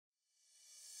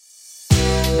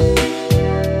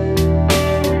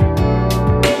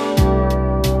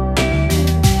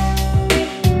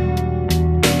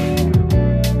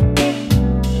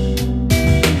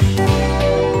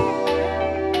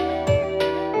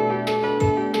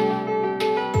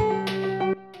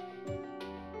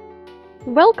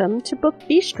Welcome to Book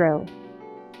Bistro,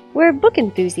 where book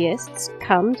enthusiasts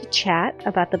come to chat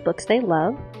about the books they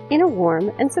love in a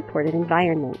warm and supportive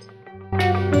environment.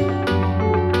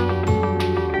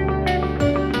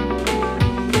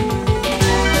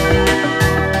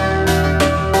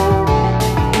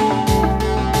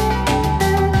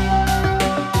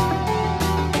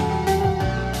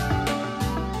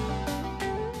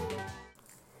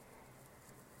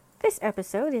 This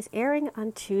episode is airing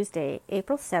on Tuesday,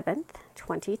 April 7th,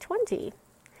 2020.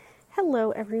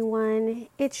 Hello everyone,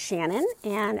 it's Shannon,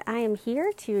 and I am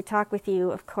here to talk with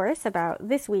you, of course, about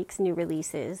this week's new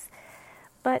releases.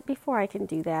 But before I can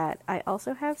do that, I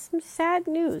also have some sad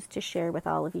news to share with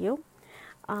all of you.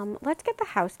 Let's get the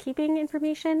housekeeping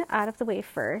information out of the way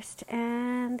first,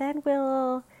 and then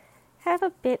we'll have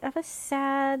a bit of a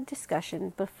sad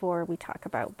discussion before we talk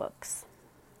about books.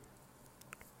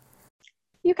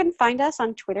 You can find us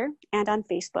on Twitter and on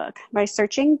Facebook by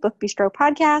searching Book Bistro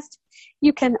Podcast.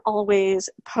 You can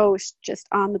always post just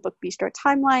on the Book Bistro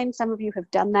timeline. Some of you have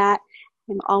done that.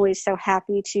 I'm always so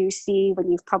happy to see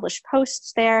when you've published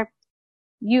posts there.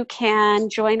 You can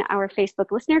join our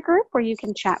Facebook listener group where you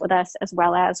can chat with us as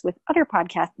well as with other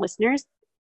podcast listeners.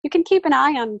 You can keep an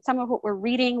eye on some of what we're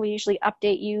reading. We usually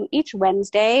update you each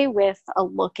Wednesday with a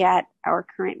look at our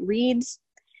current reads.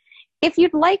 If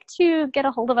you'd like to get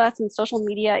a hold of us and social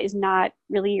media is not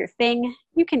really your thing,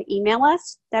 you can email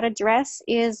us. That address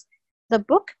is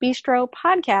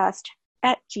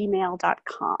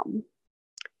thebookbistropodcast@gmail.com.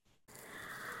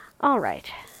 All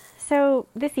right. So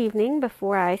this evening,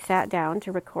 before I sat down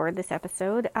to record this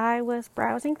episode, I was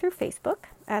browsing through Facebook,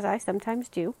 as I sometimes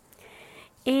do,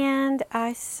 and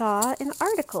I saw an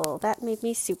article that made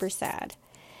me super sad.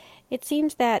 It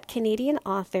seems that Canadian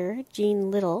author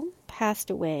Jean Little passed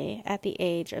away at the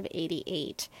age of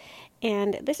 88.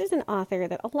 And this is an author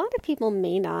that a lot of people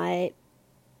may not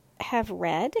have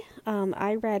read.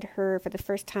 I read her for the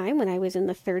first time when I was in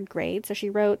the third grade. So she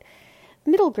wrote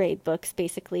middle grade books,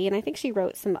 basically. And I think she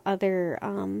wrote some other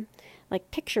like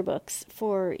picture books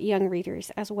for young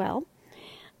readers as well.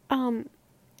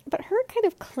 But her kind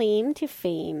of claim to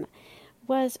fame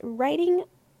was writing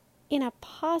in a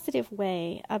positive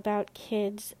way about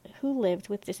kids who lived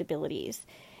with disabilities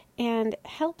and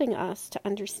helping us to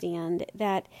understand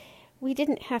that we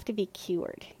didn't have to be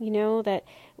cured, that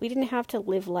we didn't have to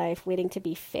live life waiting to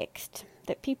be fixed,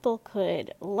 that people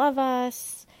could love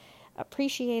us,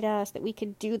 appreciate us, that we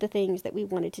could do the things that we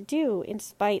wanted to do in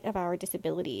spite of our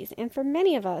disabilities. And for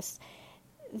many of us,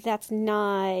 that's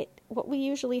not what we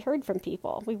usually heard from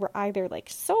people. We were either like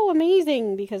so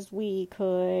amazing because we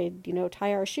could,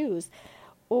 tie our shoes,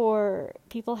 or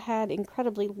people had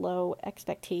incredibly low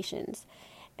expectations.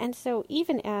 And so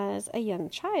even as a young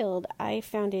child, I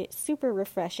found it super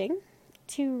refreshing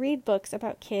to read books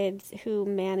about kids who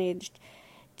managed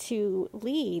to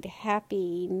lead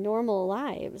happy, normal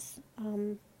lives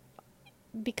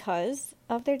because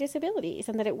of their disabilities,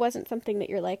 and that it wasn't something that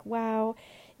you're like, wow,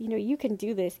 you can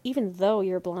do this even though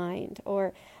you're blind,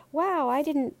 or wow, I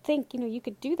didn't think, you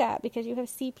could do that because you have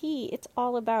CP. It's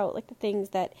all about like the things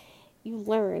that you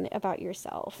learn about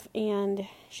yourself. And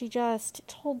she just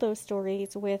told those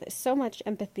stories with so much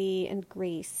empathy and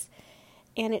grace.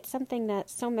 And it's something that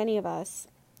so many of us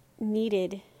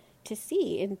needed to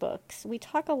see in books. We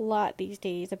talk a lot these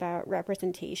days about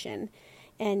representation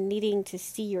and needing to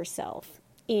see yourself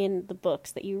in the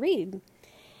books that you read.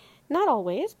 Not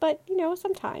always, but,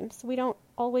 sometimes. We don't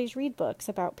always read books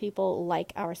about people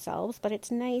like ourselves, but it's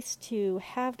nice to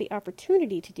have the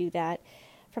opportunity to do that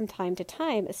from time to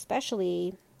time,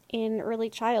 especially in early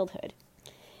childhood.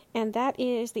 And that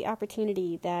is the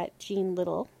opportunity that Jean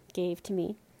Little gave to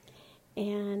me.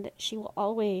 And she will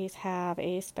always have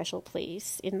a special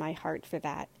place in my heart for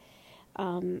that.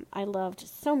 I loved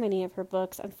so many of her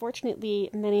books. Unfortunately,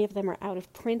 many of them are out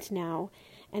of print now.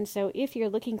 And so if you're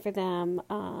looking for them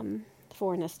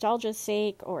for nostalgia's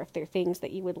sake, or if they're things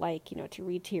that you would like, to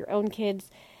read to your own kids,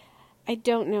 I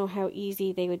don't know how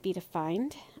easy they would be to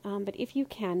find. But if you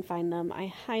can find them, I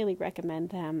highly recommend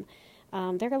them.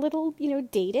 They're a little,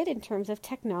 dated in terms of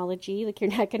technology. Like, you're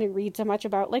not going to read so much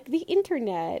about, like, the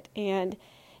internet and,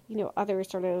 other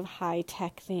sort of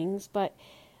high-tech things. But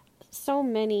so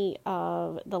many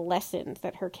of the lessons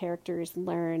that her characters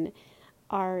learn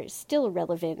are still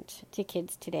relevant to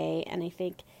kids today. And I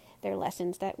think they're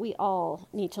lessons that we all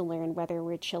need to learn, whether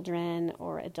we're children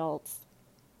or adults.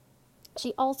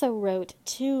 She also wrote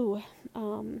 2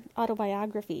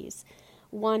 autobiographies,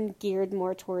 one geared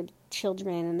more toward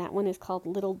children, and that one is called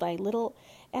Little by Little,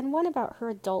 and one about her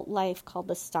adult life called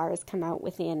The Stars Come Out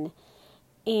Within,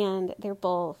 and they're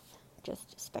both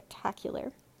just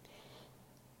spectacular.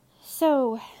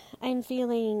 So I'm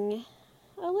feeling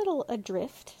a little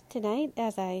adrift tonight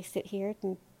as I sit here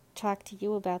and talk to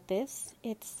you about this.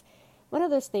 It's one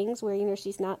of those things where,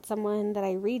 she's not someone that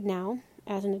I read now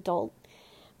as an adult,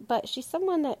 but she's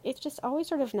someone that it's just always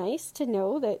sort of nice to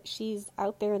know that she's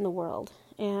out there in the world,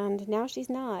 and now she's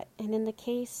not. And in the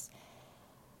case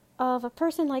of a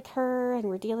person like her, and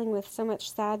we're dealing with so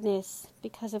much sadness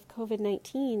because of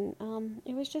COVID-19,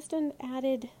 it was just an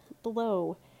added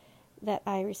blow that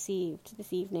I received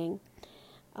this evening.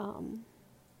 And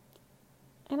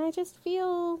I just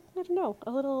feel, I don't know,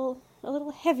 a little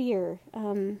heavier,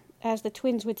 as the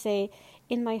twins would say,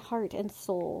 in my heart and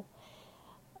soul.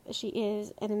 She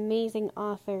is an amazing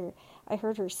author. I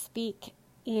heard her speak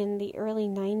in the early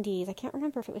 90s. I can't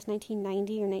remember if it was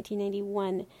 1990 or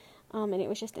 1991, and it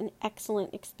was just an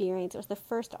excellent experience. It was the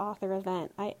first author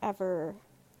event I ever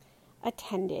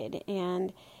attended,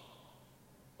 and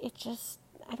it just,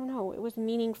 I don't know, it was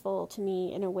meaningful to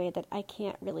me in a way that I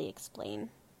can't really explain.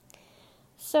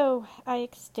 So I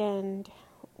extend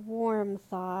warm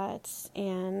thoughts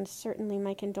and certainly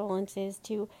my condolences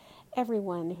to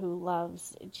everyone who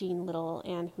loves Jean Little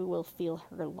and who will feel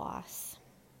her loss.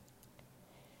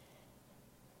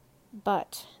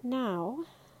 But now,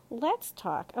 let's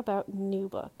talk about new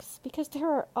books, because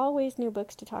there are always new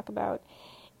books to talk about.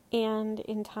 And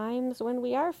in times when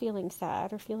we are feeling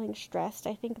sad or feeling stressed,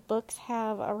 I think books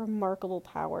have a remarkable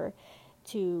power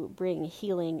to bring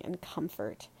healing and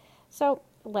comfort. So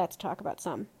let's talk about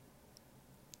some.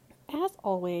 As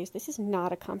always, this is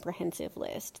not a comprehensive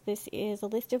list. This is a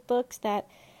list of books that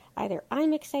either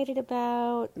I'm excited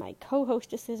about, my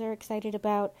co-hostesses are excited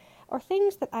about, or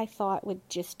things that I thought would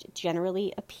just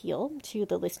generally appeal to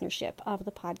the listenership of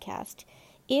the podcast.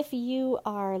 If you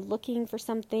are looking for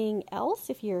something else,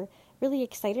 if you're really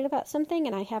excited about something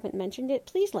and I haven't mentioned it,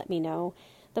 please let me know.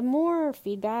 The more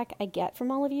feedback I get from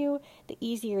all of you, the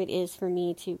easier it is for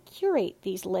me to curate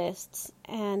these lists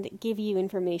and give you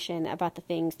information about the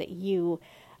things that you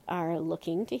are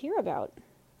looking to hear about.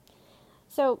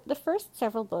 So the first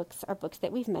several books are books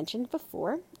that we've mentioned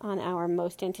before on our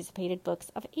Most Anticipated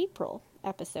Books of April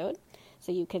episode,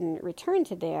 so you can return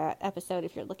to that episode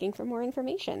if you're looking for more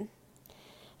information.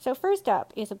 So first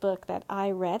up is a book that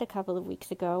I read a couple of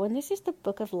weeks ago, and this is the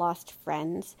Book of Lost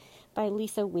Friends by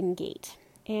Lisa Wingate.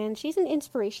 And she's an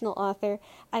inspirational author.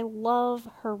 I love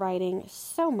her writing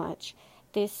so much.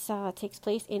 This takes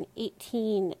place in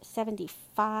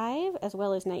 1875 as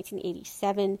well as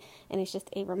 1987, and it's just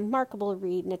a remarkable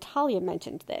read. Natalia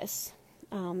mentioned this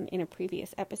in a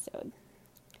previous episode.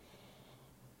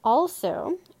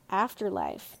 Also,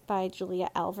 Afterlife by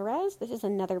Julia Alvarez. This is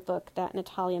another book that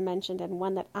Natalia mentioned and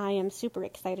one that I am super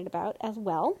excited about as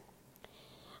well.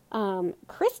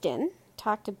 Kristen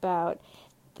talked about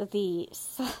the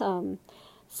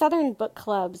Southern Book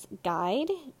Club's Guide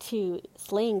to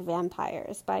Slaying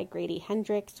Vampires by Grady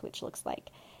Hendrix, which looks like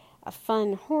a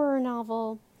fun horror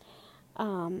novel.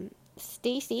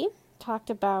 Stacy talked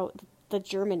about The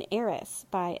German Heiress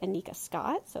by Anika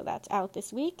Scott, so that's out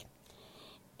this week.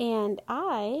 And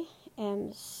I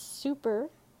am super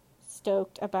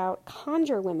stoked about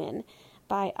Conjure Women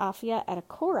by Afia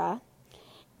Edakora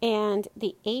and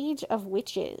The Age of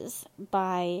Witches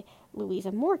by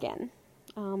Louisa Morgan.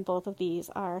 Both of these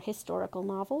are historical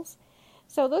novels.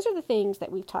 So those are the things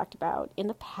that we've talked about in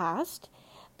the past.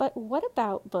 But what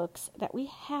about books that we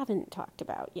haven't talked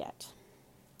about yet?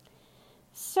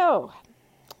 So,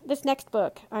 this next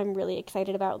book I'm really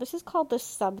excited about. This is called The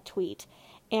Subtweet,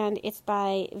 and it's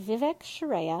by Vivek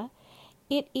Shraya.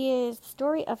 It is the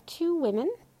story of two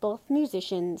women, both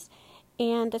musicians,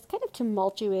 and this kind of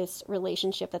tumultuous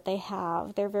relationship that they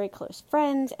have. They're very close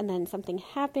friends, and then something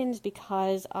happens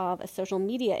because of a social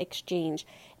media exchange,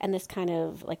 and this kind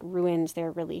of ruins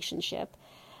their relationship.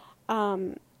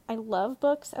 I love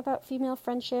books about female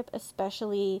friendship,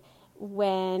 especially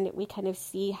when we kind of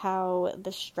see how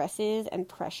the stresses and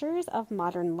pressures of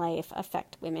modern life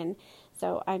affect women.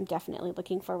 So I'm definitely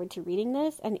looking forward to reading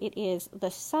this, and it is The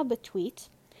Subtweet.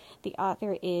 The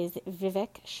author is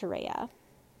Vivek Shraya.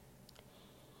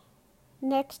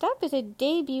 Next up is a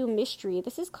debut mystery.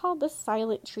 This is called The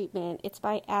Silent Treatment. It's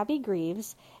by Abby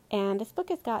Greaves, and this book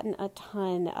has gotten a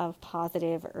ton of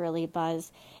positive early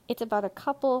buzz. It's about a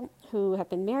couple who have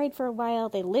been married for a while.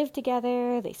 They live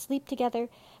together, they sleep together,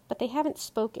 but they haven't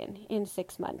spoken in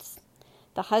 6 months.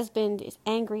 The husband is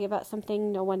angry about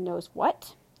something, no one knows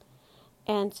what.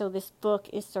 And so this book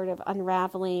is sort of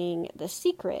unraveling the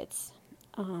secrets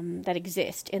that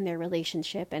exist in their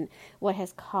relationship and what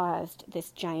has caused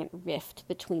this giant rift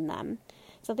between them.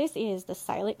 So this is The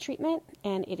Silent Treatment,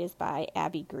 and it is by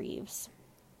Abby Greaves.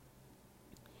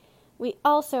 We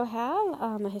also have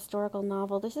a historical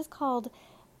novel. This is called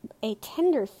A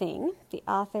Tender Thing. The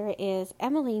author is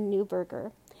Emily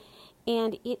Neuberger,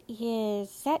 and it is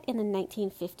set in the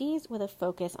 1950s with a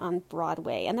focus on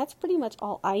Broadway. And that's pretty much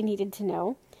all I needed to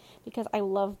know, because I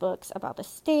love books about the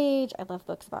stage. I love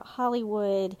books about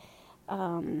Hollywood.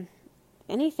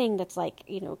 Anything that's like,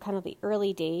 kind of the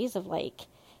early days of like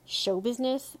show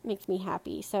business makes me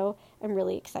happy. So I'm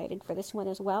really excited for this one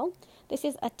as well. This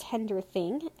is A Tender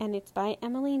Thing, and it's by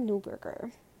Emily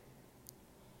Neuberger.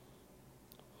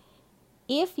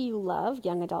 If you love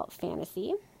young adult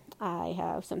fantasy, I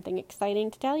have something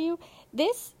exciting to tell you.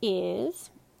 This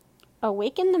is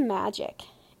Awaken the Magic,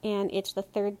 and it's the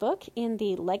third book in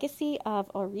the Legacy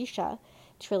of Orisha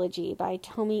trilogy by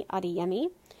Tomi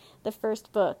Adeyemi. The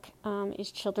first book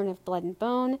is Children of Blood and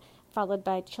Bone, followed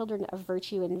by Children of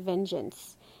Virtue and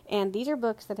Vengeance. And these are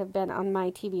books that have been on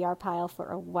my TBR pile for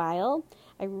a while.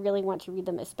 I really want to read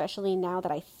them, especially now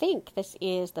that I think this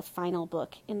is the final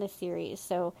book in the series.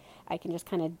 So I can just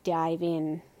kind of dive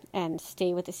in and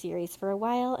stay with the series for a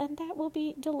while, and that will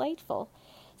be delightful.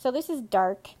 So this is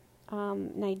dark,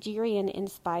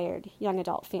 Nigerian-inspired young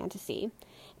adult fantasy.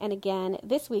 And again,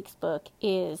 this week's book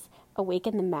is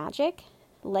Awaken the Magic,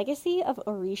 Legacy of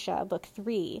Orisha, Book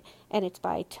 3, and it's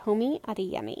by Tomi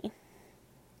Adeyemi.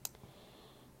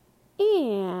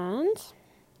 And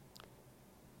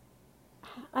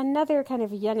another kind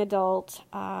of young adult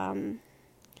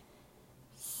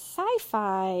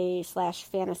sci-fi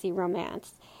 / fantasy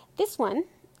romance. This one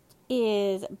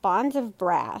is Bonds of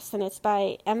Brass, and it's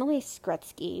by Emily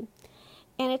Skretski.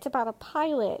 And it's about a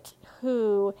pilot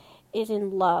who is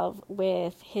in love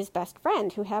with his best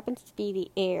friend, who happens to be the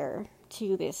heir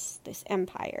to this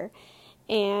empire.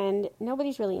 And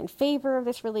nobody's really in favor of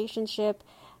this relationship.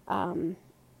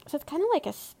 So it's kind of like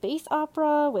a space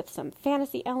opera with some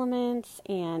fantasy elements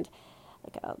and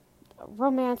like a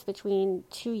romance between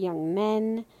two young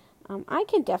men. I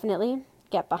can definitely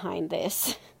get behind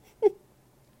this.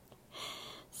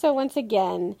 So once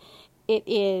again, it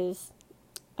is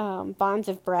Bonds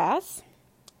of Brass,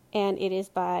 and it is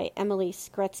by Emily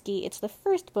Skretski. It's the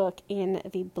first book in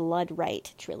the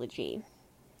Bloodright trilogy.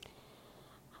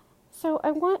 So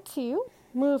I want to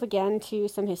move again to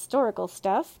some historical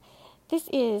stuff. This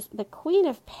is The Queen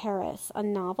of Paris, a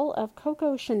novel of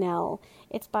Coco Chanel.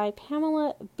 It's by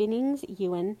Pamela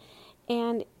Billings-Ewan,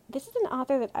 and this is an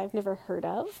author that I've never heard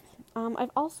of.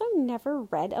 I've also never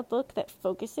read a book that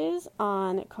focuses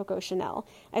on Coco Chanel.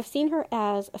 I've seen her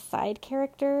as a side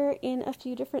character in a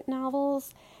few different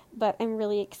novels, but I'm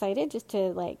really excited just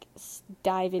to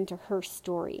dive into her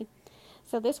story.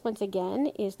 So this, once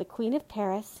again, is The Queen of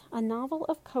Paris, a novel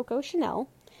of Coco Chanel,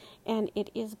 and it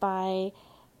is by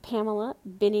Pamela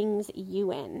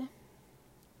Billings-Ewan.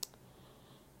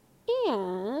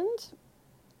 And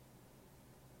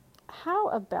how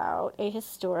about a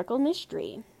historical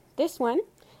mystery? This one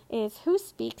is Who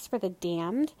Speaks for the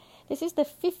Damned? This is the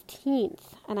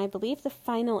 15th, and I believe the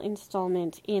final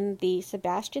installment in the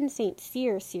Sebastian St.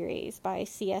 Cyr series by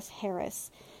C.S. Harris.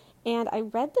 And I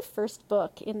read the first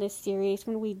book in this series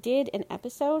when we did an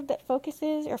episode that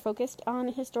focused on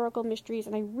historical mysteries,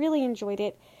 and I really enjoyed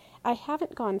it. I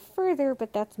haven't gone further,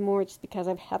 but that's more just because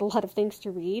I've had a lot of things to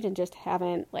read and just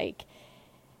haven't,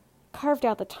 carved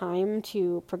out the time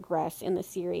to progress in the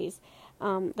series.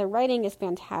 The writing is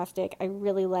fantastic. I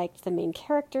really liked the main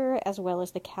character as well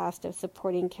as the cast of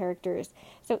supporting characters.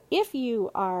 So if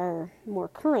you are more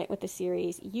current with the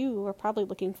series, you are probably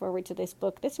looking forward to this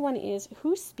book. This one is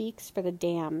Who Speaks for the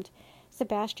Damned?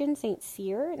 Sebastian St.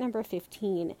 Cyr, number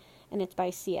 15, and it's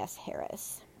by C.S.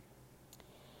 Harris.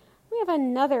 We have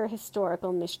another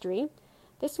historical mystery.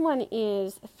 This one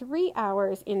is 3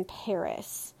 Hours in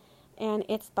Paris, and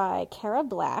it's by Cara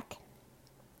Black.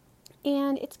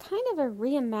 And it's kind of a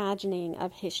reimagining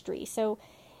of history. So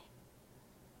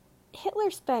Hitler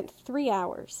spent 3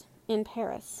 hours in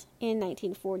Paris in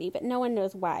 1940, but no one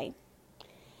knows why.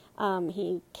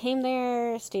 He came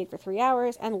there, stayed for 3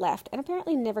 hours, and left, and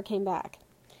apparently never came back.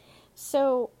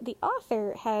 So the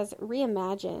author has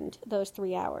reimagined those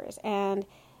 3 hours and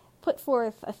put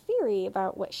forth a theory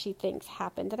about what she thinks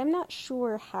happened. And I'm not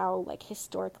sure how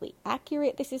historically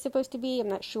accurate this is supposed to be. I'm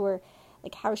not sure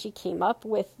how she came up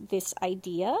with this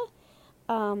idea.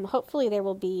 Hopefully there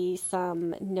will be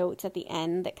some notes at the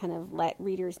end that kind of let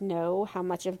readers know how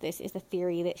much of this is a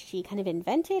theory that she kind of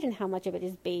invented and how much of it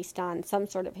is based on some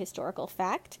sort of historical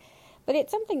fact. But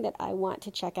it's something that I want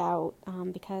to check out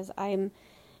because I'm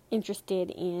interested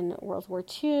in World War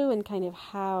II and kind of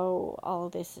how all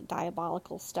of this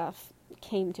diabolical stuff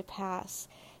came to pass.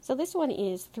 So this one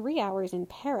is 3 Hours in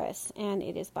Paris, and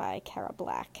it is by Cara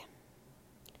Black.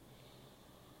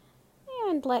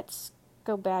 And let's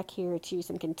go back here to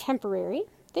some contemporary.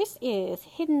 This is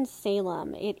Hidden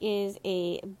Salem. It is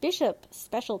a Bishop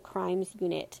Special Crimes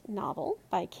Unit novel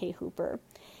by Kay Hooper.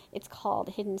 It's called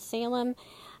Hidden Salem.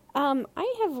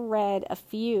 I have read a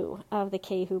few of the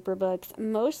Kay Hooper books,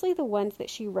 mostly the ones that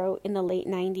she wrote in the late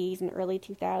 90s and early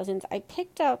 2000s. I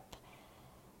picked up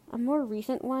a more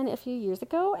recent one a few years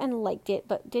ago and liked it,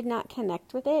 but did not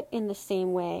connect with it in the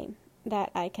same way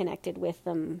that I connected with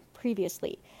them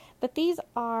previously. But these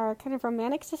are kind of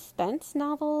romantic suspense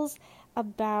novels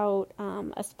about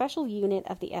a special unit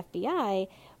of the FBI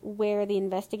where the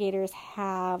investigators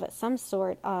have some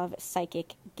sort of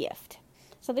psychic gift.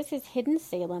 So this is Hidden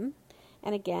Salem,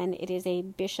 and again, it is a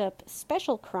Bishop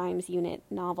Special Crimes Unit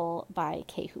novel by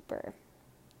Kay Hooper.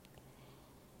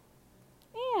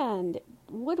 And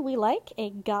would we like a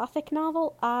gothic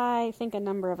novel? I think a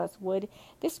number of us would.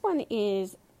 This one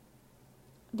is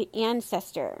The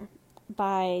Ancestor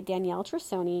by Danielle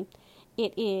Trussoni.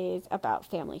 It is about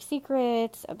family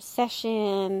secrets,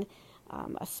 obsession,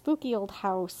 a spooky old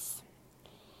house.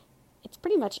 It's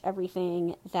pretty much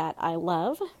everything that I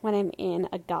love when I'm in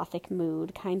a gothic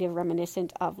mood, kind of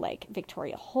reminiscent of like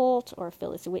Victoria Holt or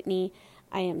Phyllis Whitney.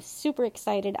 I am super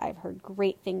excited. I've heard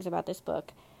great things about this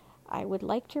book. I would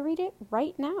like to read it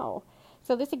right now.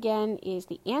 So this again is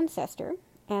The Ancestor,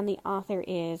 and the author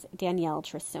is Danielle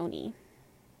Trussoni.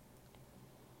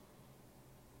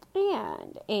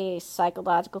 And a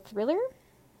psychological thriller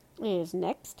is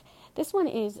next. This one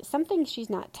is Something She's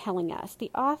Not Telling Us. The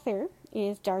author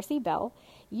is Darcy Bell.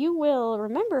 You will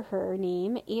remember her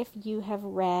name if you have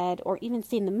read or even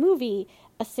seen the movie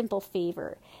A Simple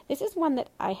Favor. This is one that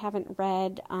I haven't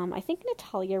read. I think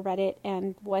Natalia read it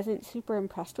and wasn't super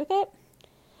impressed with it.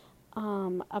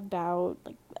 About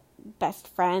like best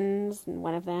friends, and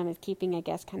one of them is keeping, I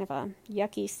guess, kind of a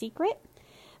yucky secret.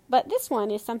 But this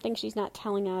one is Something She's Not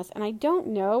Telling Us, and I don't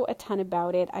know a ton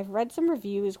about it. I've read some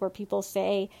reviews where people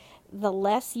say the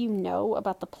less you know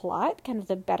about the plot, kind of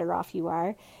the better off you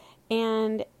are.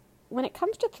 And when it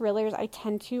comes to thrillers, I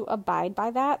tend to abide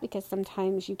by that because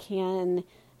sometimes you can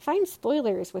find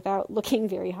spoilers without looking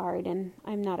very hard, and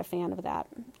I'm not a fan of that.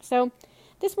 So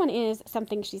this one is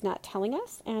Something She's Not Telling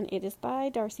Us, and it is by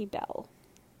Darcy Bell.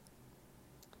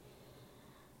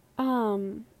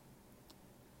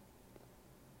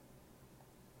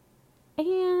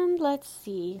 And let's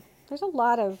see. There's a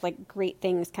lot of like great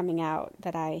things coming out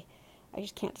that I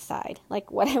just can't decide like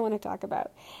what I want to talk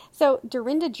about. So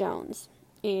Dorinda Jones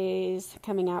is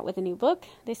coming out with a new book.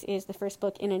 This is the first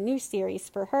book in a new series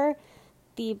for her.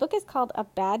 The book is called A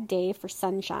Bad Day for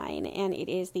Sunshine, and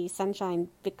it is the Sunshine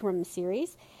Vikram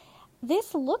series.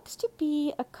 This looks to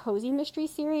be a cozy mystery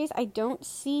series. I don't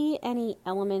see any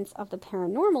elements of the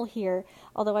paranormal here,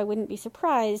 although I wouldn't be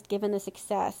surprised given the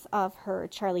success of her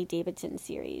Charlie Davidson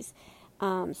series.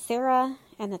 Sarah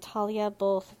and Natalia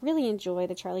both really enjoy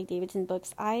the Charlie Davidson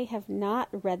books. I have not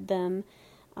read them.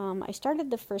 I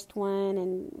started the first one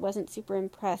and wasn't super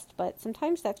impressed, but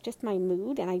sometimes that's just my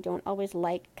mood, and I don't always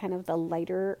like kind of the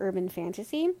lighter urban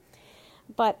fantasy.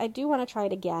 But I do want to try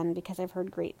it again because I've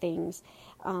heard great things.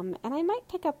 And I might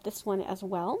pick up this one as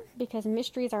well because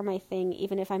mysteries are my thing,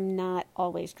 even if I'm not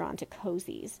always drawn to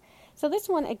cozies. So this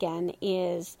one, again,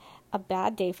 is A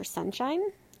Bad Day for Sunshine.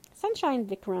 Sunshine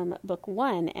Vikram Book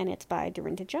 1, and it's by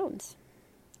Dorinda Jones.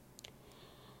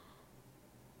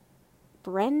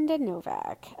 Brenda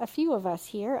Novak. A few of us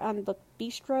here on Book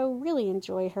Bistro really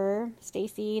enjoy her.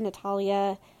 Stacy,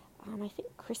 Natalia, I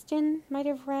think Kristen might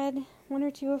have read one or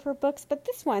two of her books, but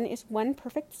this one is One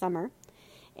Perfect Summer,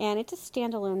 and it's a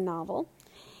standalone novel.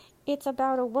 It's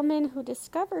about a woman who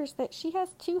discovers that she has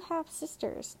two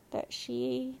half-sisters that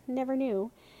she never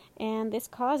knew, and this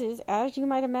causes, as you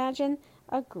might imagine,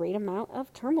 a great amount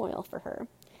of turmoil for her.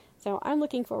 So I'm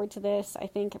looking forward to this. I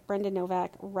think Brenda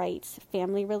Novak writes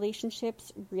family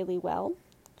relationships really well,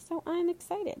 so I'm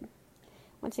excited.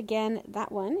 Once again,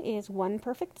 that one is One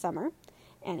Perfect Summer,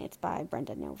 and it's by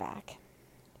Brenda Novak.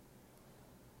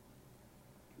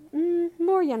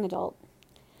 More young adult.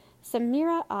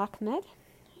 Samira Ahmed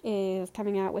is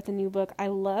coming out with a new book. I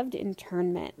loved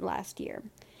Internment last year.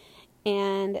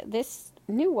 And this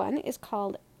new one is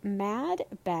called Mad,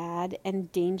 Bad,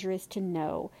 and Dangerous to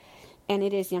Know. And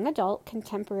it is young adult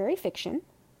contemporary fiction.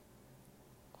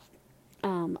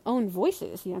 Own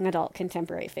Voices young adult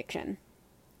contemporary fiction,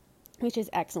 which is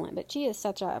excellent. But she is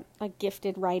such a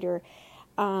gifted writer.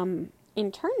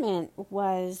 Internment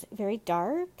was very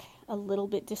dark, a little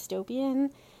bit dystopian,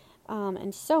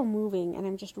 and so moving, and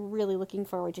I'm just really looking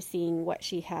forward to seeing what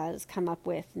she has come up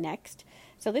with next.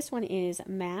 So this one is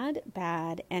Mad,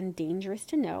 Bad, and Dangerous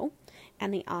to Know,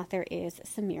 and the author is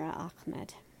Samira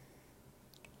Ahmed.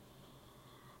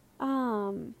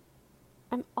 Um,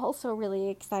 I'm also really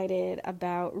excited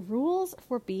about Rules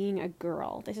for Being a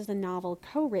Girl. This is a novel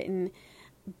co-written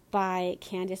by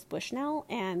Candace Bushnell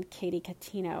and Katie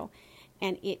Catino,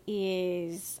 and it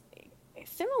is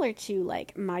similar to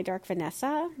like My Dark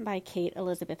Vanessa by Kate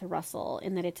Elizabeth Russell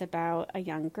in that it's about a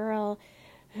young girl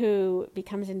who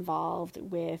becomes involved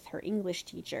with her English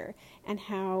teacher, and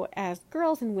how as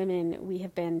girls and women we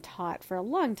have been taught for a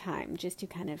long time just to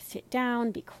kind of sit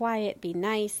down, be quiet, be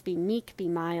nice, be meek, be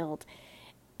mild,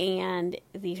 and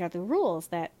these are the rules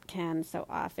that can so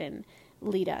often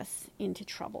lead us into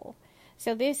trouble.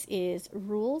 So this is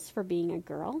Rules for Being a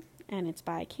Girl, and it's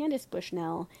by Candace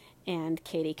Bushnell and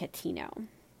Katie Catino.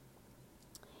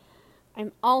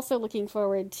 I'm also looking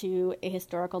forward to a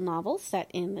historical novel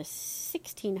set in the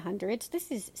 1600s.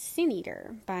 This is Sin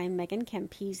Eater by Megan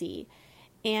Campisi,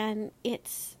 and it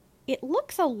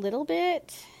looks a little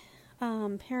bit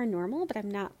paranormal, but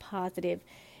I'm not positive.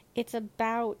 It's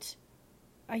about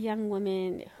a young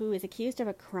woman who is accused of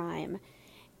a crime,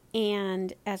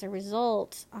 and as a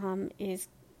result is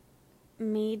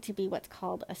made to be what's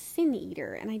called a sin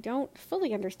eater. And I don't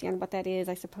fully understand what that is.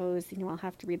 I suppose I'll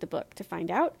have to read the book to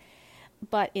find out.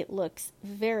 But it looks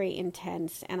very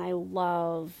intense, and I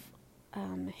love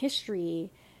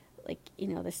history. Like, the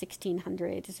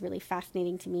 1600s is really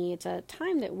fascinating to me. It's a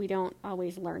time that we don't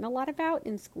always learn a lot about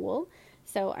in school,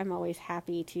 so I'm always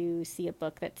happy to see a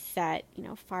book that's set,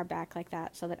 far back like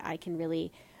that, so that I can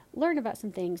really learn about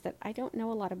some things that I don't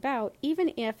know a lot about,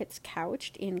 even if it's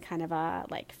couched in kind of a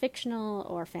like fictional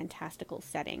or fantastical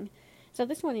setting. So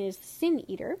this one is Sin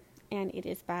Eater, and it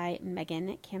is by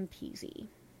Megan Campisi.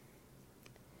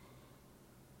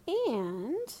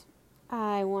 And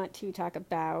I want to talk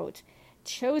about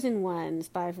Chosen Ones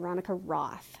by Veronica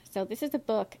Roth. So this is a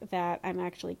book that I'm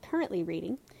actually currently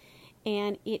reading,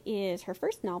 and it is her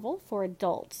first novel for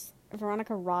adults.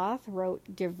 Veronica Roth wrote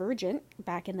Divergent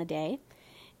back in the day,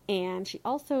 and she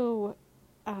also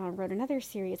wrote another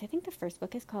series. I think the first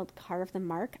book is called Carve the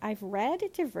Mark. I've read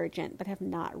Divergent, but have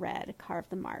not read Carve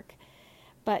the Mark.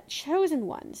 But Chosen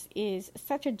Ones is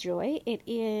such a joy. It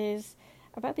is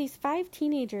about these 5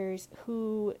 teenagers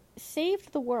who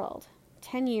saved the world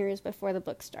 10 years before the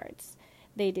book starts.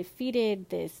 They defeated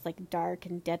this like dark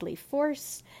and deadly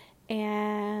force,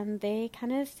 and they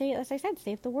kind of, as I said,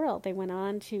 saved the world. They went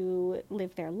on to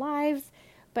live their lives,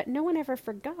 but no one ever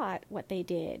forgot what they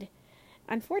did.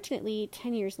 Unfortunately,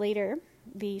 10 years later,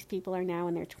 these people are now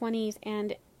in their 20s,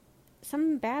 and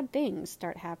some bad things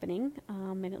start happening,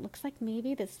 and it looks like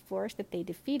maybe this force that they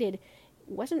defeated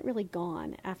wasn't really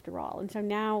gone after all. And so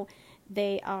now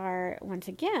they are once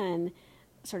again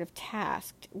sort of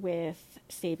tasked with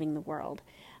saving the world.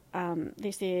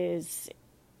 This is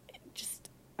just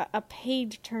a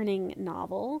page-turning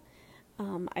novel.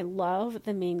 I love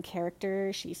the main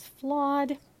character. She's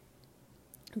flawed,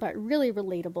 but really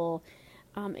relatable.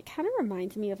 It kind of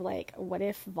reminds me of like, what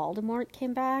if Voldemort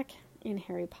came back in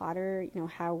Harry Potter?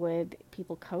 How would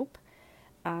people cope?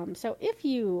 So if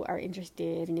you are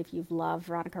interested, and if you've loved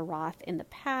Veronica Roth in the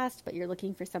past, but you're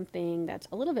looking for something that's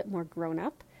a little bit more grown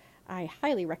up, I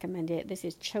highly recommend it. This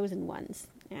is Chosen Ones,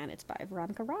 and it's by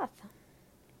Veronica Roth.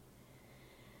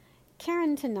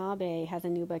 Karen Tanabe has a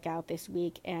new book out this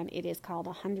week, and it is called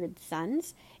 100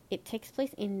 Suns. It takes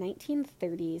place in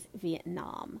 1930s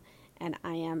Vietnam, and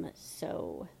I am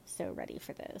so ready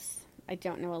for this. I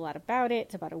don't know a lot about it.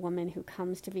 It's about a woman who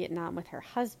comes to Vietnam with her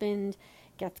husband,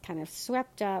 gets kind of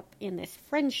swept up in this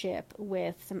friendship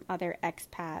with some other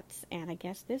expats, and I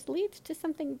guess this leads to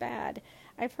something bad.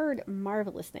 I've heard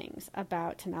marvelous things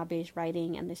about Tanabe's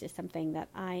writing, and this is something that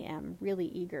I am really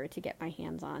eager to get my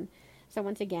hands on. So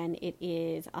once again, it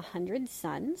is 100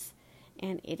 Suns,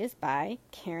 and it is by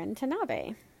Karen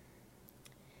Tanabe.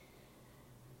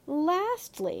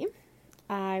 Lastly,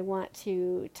 I want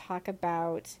to talk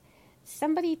about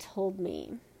Somebody Told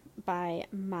Me by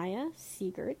Maya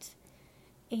Siegert.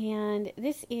 And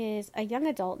this is a young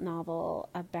adult novel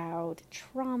about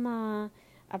trauma,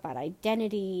 about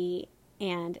identity,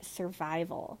 and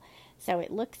survival. So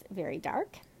it looks very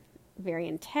dark, very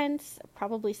intense,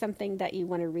 probably something that you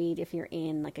want to read if you're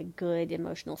in like a good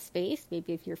emotional space.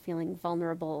 Maybe if you're feeling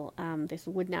vulnerable, this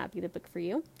would not be the book for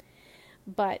you.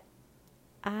 But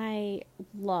I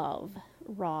love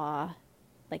raw,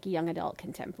 like young adult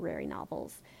contemporary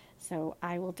novels. So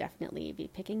I will definitely be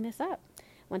picking this up.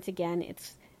 Once again,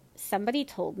 it's Somebody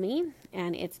Told Me,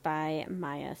 and it's by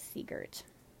Maya Siegert.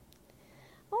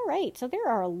 All right, so there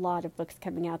are a lot of books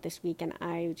coming out this week, and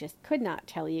I just could not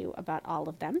tell you about all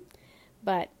of them.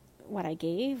 But what I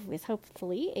gave was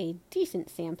hopefully a decent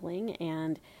sampling,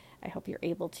 and I hope you're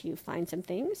able to find some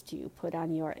things to put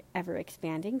on your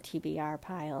ever-expanding TBR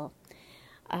pile.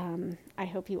 I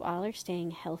hope you all are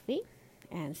staying healthy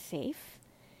and safe.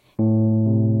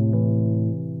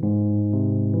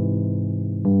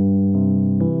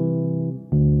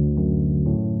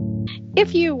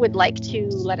 If you would like to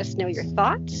let us know your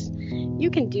thoughts,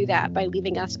 you can do that by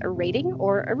leaving us a rating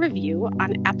or a review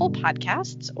on Apple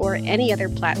Podcasts or any other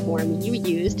platform you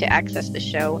use to access the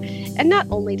show. And not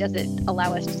only does it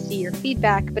allow us to see your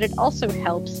feedback, but it also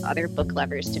helps other book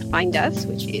lovers to find us,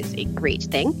 which is a great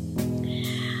thing.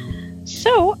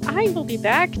 So I will be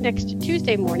back next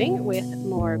Tuesday morning with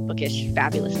more bookish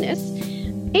fabulousness.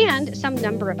 And some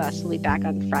number of us will be back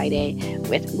on Friday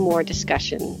with more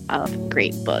discussion of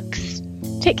great books.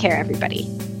 Take care, everybody.